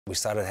We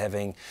started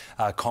having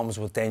comms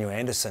with Daniel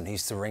Anderson. He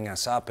used to ring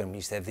us up and we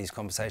used to have these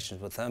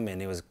conversations with him,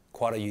 and he was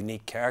quite a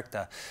unique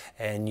character.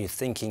 And you're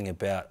thinking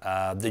about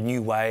the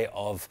new way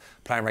of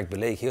playing rugby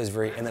league. He was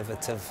very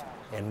innovative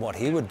in what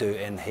he would do,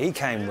 and he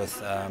came with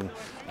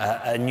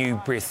a new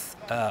breath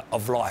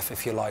of life,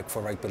 if you like,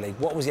 for rugby league.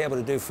 What was he able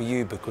to do for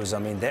you? Because, I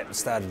mean, that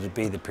started to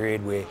be the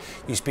period where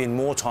you spend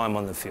more time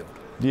on the field.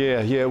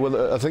 Yeah.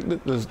 Well, I think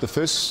that the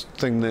first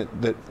thing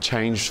that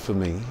changed for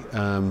me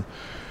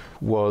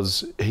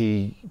was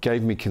he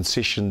gave me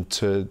concession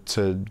to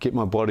get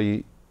my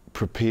body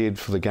prepared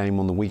for the game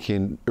on the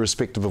weekend,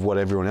 irrespective of what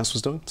everyone else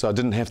was doing. So I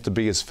didn't have to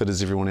be as fit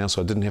as everyone else.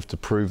 I didn't have to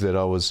prove that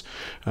I was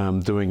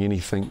doing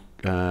anything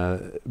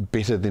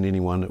better than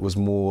anyone. It was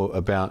more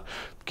about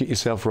get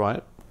yourself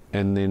right,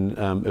 and then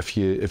if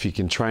you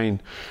can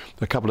train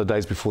a couple of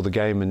days before the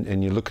game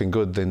and you're looking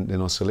good, then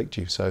I'll select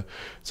you. So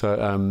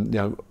you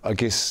know, I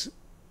guess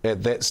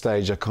at that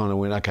stage I kind of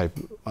went, okay,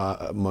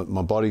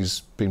 my body's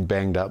been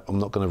banged up. I'm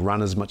not going to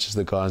run as much as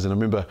the guys. And I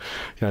remember,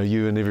 you know,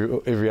 you and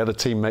every other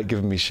teammate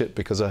giving me shit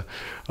because I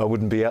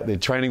wouldn't be out there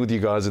training with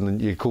you guys, and then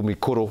you called me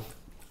koro.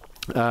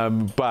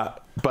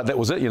 But that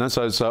was it, you know.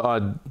 So I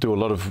do a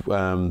lot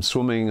of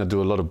swimming. I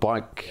do a lot of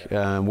bike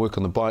work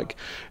on the bike,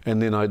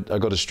 and then I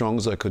got as strong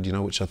as I could, you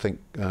know, which I think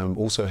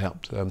also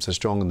helped. So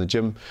strong in the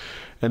gym,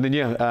 and then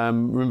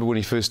remember when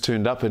he first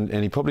turned up, and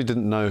he probably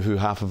didn't know who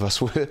half of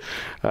us were.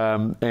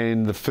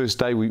 And the first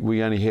day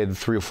we only had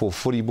 3 or 4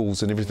 footy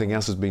balls, and everything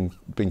else has been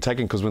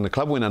taken, because when the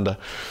club went under,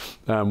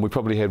 we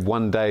probably had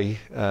 1 day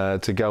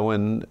to go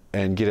in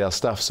and get our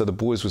stuff. So the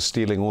boys were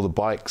stealing all the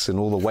bikes and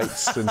all the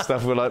weights and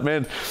stuff. We're like,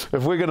 man,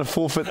 if we're going to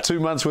forfeit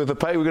 2 months worth of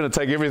pay, we're going to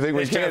take everything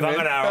we can.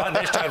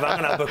 That's Joe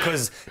Vangana,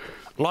 because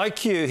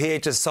like you, he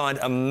had just signed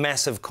a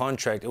massive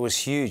contract. It was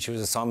huge. He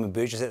was a Simon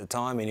Burgess at the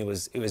time, and he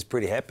was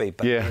pretty happy.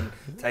 But then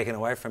taken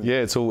away from him.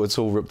 Yeah, it's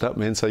all ripped up,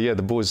 man. So yeah,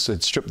 the boys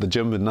had stripped the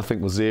gym and nothing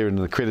was there, and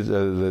the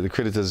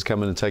creditors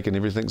come in and taken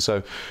everything.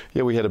 So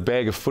yeah, we had a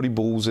bag of footy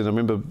balls, and I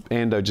remember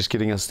Ando just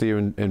getting us there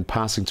and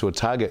passing to a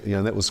target. You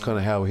know, that was kind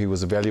of how he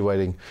was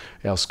evaluating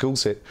our skill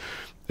set.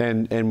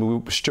 And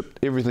we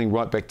stripped everything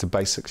right back to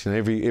basics. You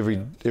know,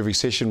 every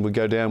session we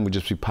go down, we'd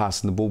just be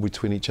passing the ball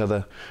between each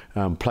other,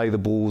 play the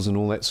balls and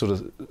all that sort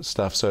of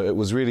stuff. So it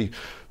was really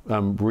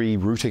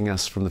re-rooting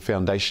us from the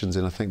foundations,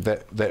 and I think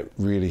that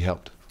really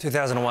helped.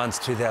 2001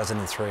 to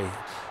 2003.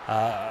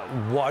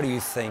 Why do you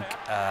think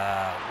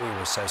we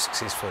were so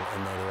successful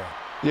in that era?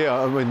 Yeah,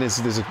 I mean,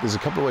 there's a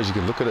couple of ways you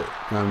can look at it.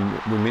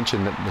 We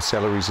mentioned that the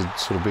salaries had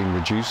sort of been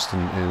reduced,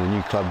 and a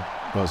new club.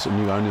 Well, so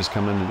new owners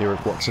come in, and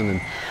Eric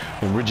Watson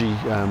and Ridgie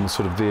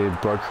sort of there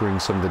brokering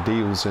some of the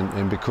deals,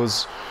 and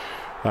because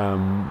they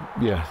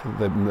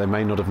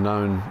may not have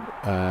known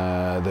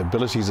the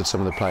abilities of some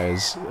of the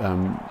players,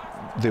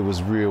 there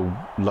was real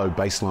low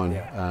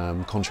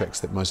baseline contracts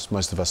that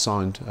most of us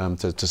signed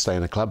to stay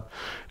in a club,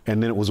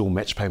 and then it was all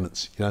match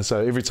payments. You know,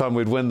 so every time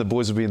we'd win, the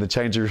boys would be in the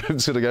changing room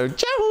sort of going,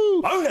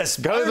 "Chahoo! Bonus!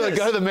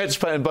 Go the match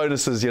pay and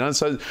bonuses." You know,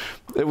 so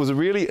it was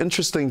really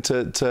interesting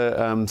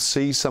to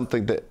see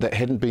something that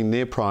hadn't been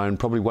there prior, and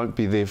probably won't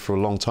be there for a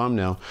long time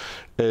now.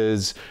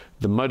 Is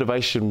the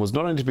motivation was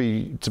not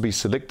only to be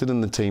selected in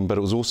the team, but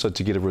it was also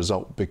to get a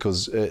result,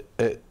 because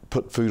it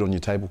put food on your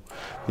table.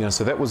 You know,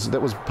 so that was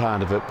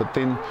part of it. But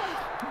then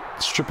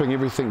stripping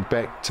everything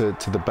back to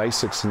the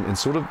basics, and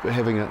sort of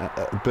having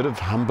a bit of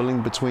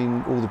humbling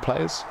between all the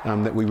players,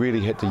 that we really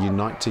had to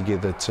unite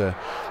together to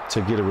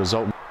get a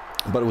result.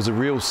 But it was a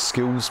real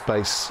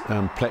skills-based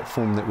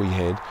platform that we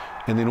had,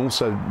 and then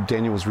also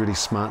Daniel was really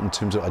smart in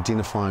terms of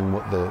identifying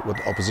what the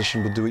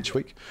opposition would do each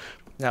week.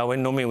 Now,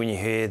 normally when you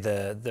hear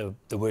the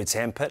word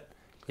sandpit,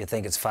 you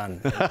think it's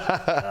fun.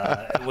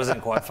 It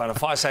wasn't quite fun.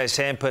 If I say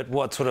sandpit,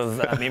 what sort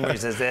of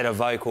memories does that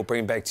evoke or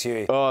bring back to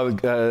you? Oh,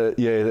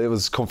 yeah, it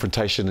was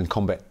confrontation and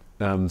combat.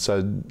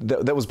 So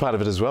that was part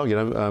of it as well. You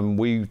know,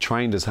 we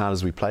trained as hard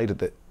as we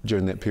played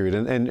during that period,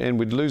 and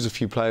we'd lose a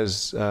few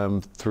players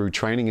through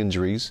training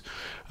injuries,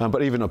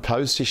 but even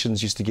opposed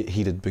sessions used to get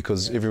heated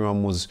because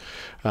everyone was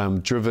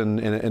driven,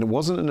 and it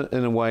wasn't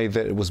in a way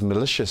that it was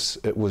malicious.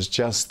 It was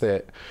just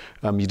that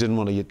you didn't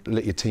want to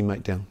let your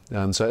teammate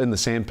down. So in the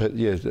sandpit,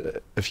 yeah,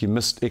 if you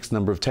missed X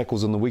number of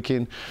tackles on the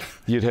weekend,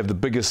 you'd have the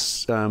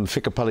biggest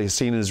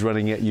whakapaliasinas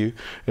running at you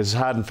as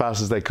hard and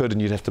fast as they could,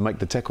 and you'd have to make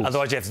the tackles.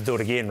 Otherwise you have to do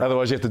it again, right?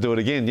 Otherwise you have to do it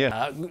again,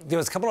 yeah. There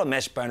was a couple of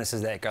match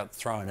bonuses that got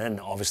thrown in.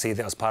 Obviously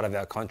that was part of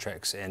our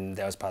contracts, and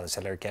that was part of the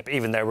salary cap,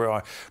 even though we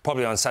were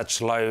probably on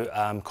such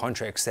low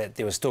contracts that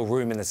there was still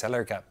room in the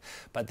salary cap.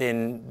 But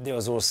then there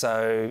was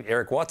also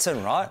Eric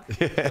Watson, right?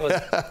 Yeah.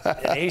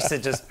 And he used to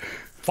just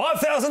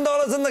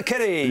 $5,000 in the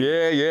kitty.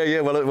 Yeah.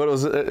 Well, it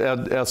was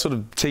our sort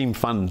of team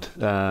fund,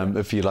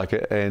 if you like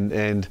it.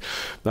 And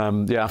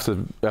after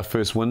our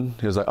first win,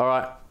 he was like, "All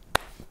right,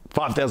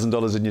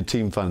 $5,000 in your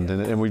team fund,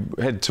 and we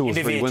had 2 or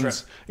 3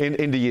 wins. End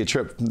of year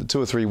trip,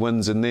 2 or 3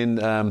 wins, and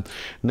then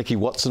Nicky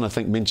Watson, I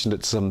think, mentioned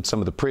it to some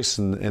of the press,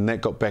 and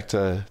that got back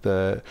to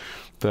the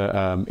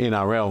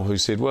NRL, who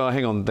said, well,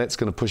 hang on, that's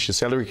going to push your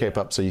salary cap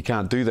up, so you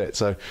can't do that.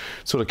 So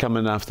sort of come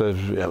in after,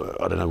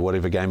 I don't know,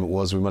 whatever game it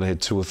was, we might have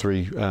had 2 or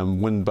 3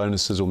 win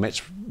bonuses or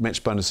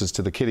match bonuses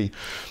to the kitty,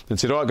 and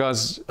said, all right,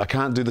 guys, I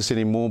can't do this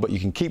anymore, but you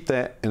can keep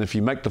that, and if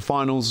you make the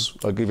finals,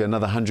 I'll give you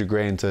another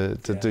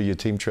 $100,000 to do your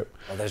team trip.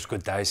 Oh, those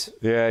good days.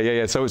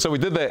 Yeah. So we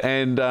did that,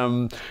 and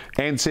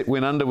Ansett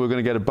went under. We were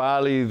going to go to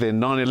Bali. Then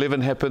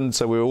 9/11 happened,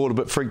 so we were all a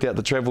bit freaked out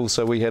to travel.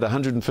 So we had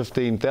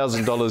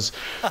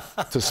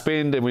 $115,000 to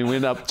spend, and we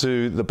went up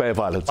to the Bay of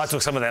Islands. I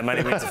took some of that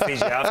money, went to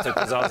Fiji after,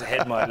 because I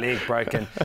had my leg broken.